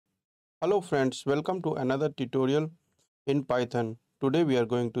Hello friends, welcome to another tutorial in Python. Today we are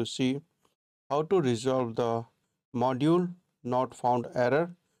going to see how to resolve the module not found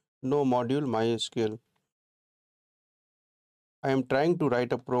error, no module MySQL. I am trying to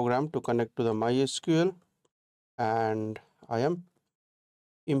write a program to connect to the MySQL and I am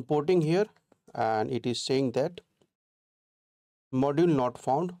importing here and it is saying that module not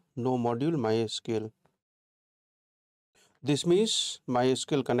found, no module MySQL. This means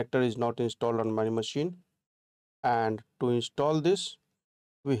MySQL connector is not installed on my machine, and to install this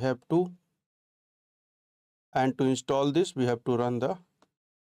we have to run the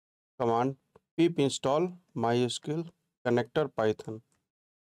command pip install mysql connector python.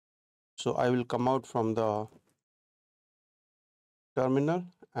 So I will come out from the terminal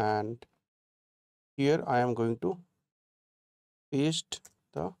and here I am going to paste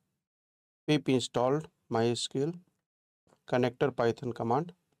the pip installed mysql connector python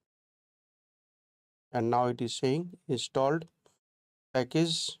command, and now it is saying installed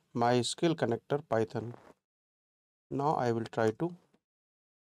package mysql connector python. Now I will try to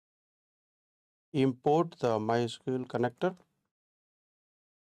import the mysql connector.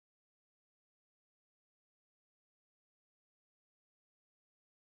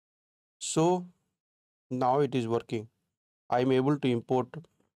 So now it is working. I am able to import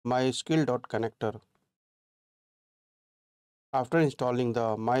mysql.connector. After installing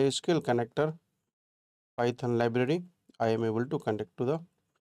the MySQL connector Python library, I am able to connect to the.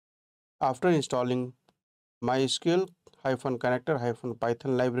 After installing MySQL connector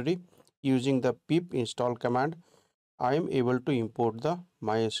Python library using the pip install command, I am able to import the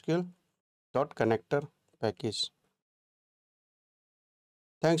MySQL.connector package.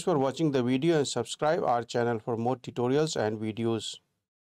 Thanks for watching the video and subscribe our channel for more tutorials and videos.